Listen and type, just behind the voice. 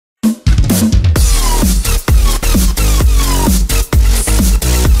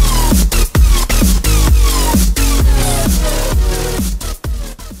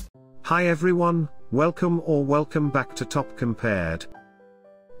Hi everyone, welcome back to Top Compared.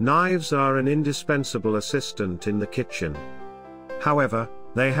 Knives are an indispensable assistant in the kitchen. However,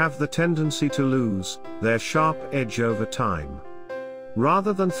 they have the tendency to lose their sharp edge over time.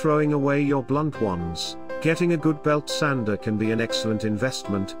 Rather than throwing away your blunt ones, getting a good belt sander can be an excellent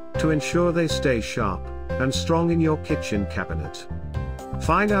investment to ensure they stay sharp and strong in your kitchen cabinet.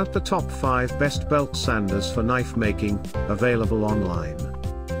 Find out the top 5 best belt sanders for knife making, available online.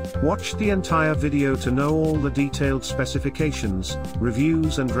 Watch the entire video to know all the detailed specifications,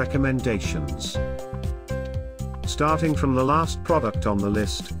 reviews and recommendations. Starting from the last product on the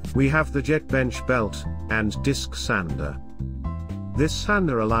list, we have the Jet Bench Belt and Disc Sander. This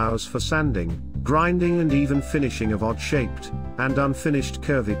sander allows for sanding, grinding and even finishing of odd-shaped and unfinished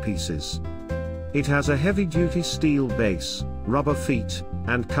curvy pieces. It has a heavy-duty steel base, rubber feet,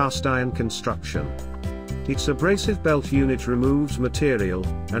 and cast-iron construction. Its abrasive belt unit removes material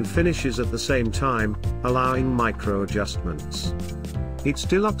and finishes at the same time, allowing micro-adjustments. Its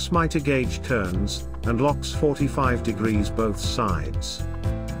deluxe miter gauge turns and locks 45 degrees both sides.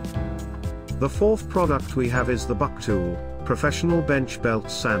 The fourth product we have is the Bucktool Professional Bench Belt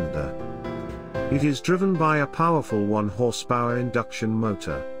Sander. It is driven by a powerful 1 horsepower induction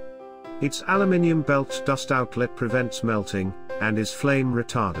motor. Its aluminium belt dust outlet prevents melting and is flame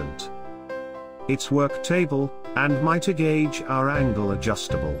retardant. Its work table and miter gauge are angle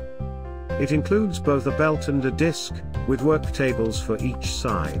adjustable. It includes both a belt and a disc, with work tables for each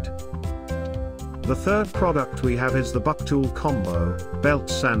side. The third product we have is the Bucktool Combo Belt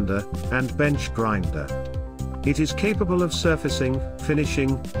Sander and Bench Grinder. It is capable of surfacing,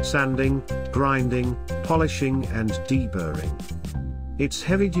 finishing, sanding, grinding, polishing and deburring. Its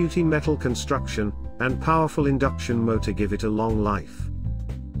heavy-duty metal construction and powerful induction motor give it a long life.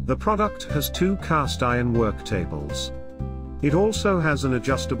 The product has 2 cast-iron work tables. It also has an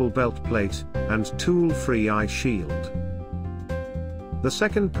adjustable belt plate and tool-free eye shield. The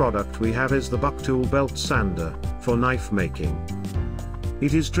second product we have is the Bucktool Belt Sander for knife making.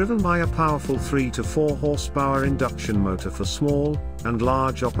 It is driven by a powerful 3 to 4 horsepower induction motor for small and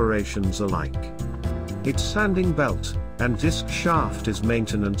large operations alike. Its sanding belt and disc shaft is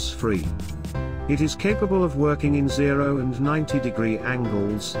maintenance-free. It is capable of working in 0 and 90-degree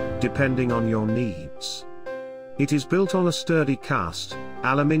angles, depending on your needs. It is built on a sturdy cast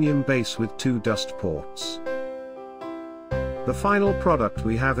aluminium base with 2 dust ports. The final product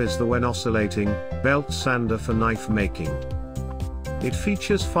we have is the Oscillating Belt Sander for knife making. It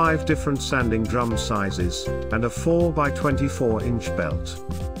features 5 different sanding drum sizes and a 4x24-inch belt.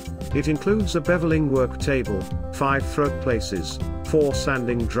 It includes a beveling work table, 5 throat places, 4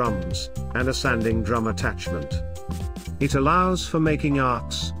 sanding drums, and a sanding drum attachment. It allows for making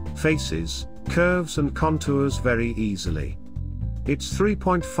arcs, faces, curves and contours very easily. Its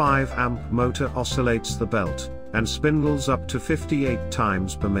 3.5 amp motor oscillates the belt and spindles up to 58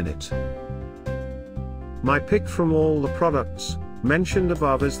 times per minute. My pick from all the products mentioned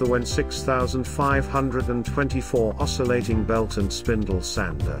above is the WEN 6524 Oscillating Belt and Spindle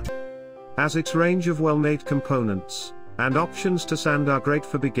Sander. As its range of well-made components and options to sand are great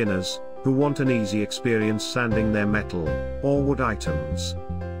for beginners who want an easy experience sanding their metal or wood items.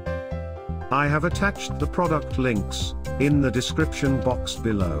 I have attached the product links in the description box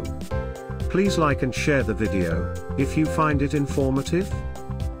below. Please like and share the video if you find it informative.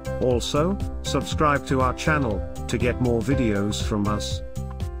 Also, subscribe to our channel to get more videos from us.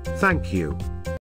 Thank you.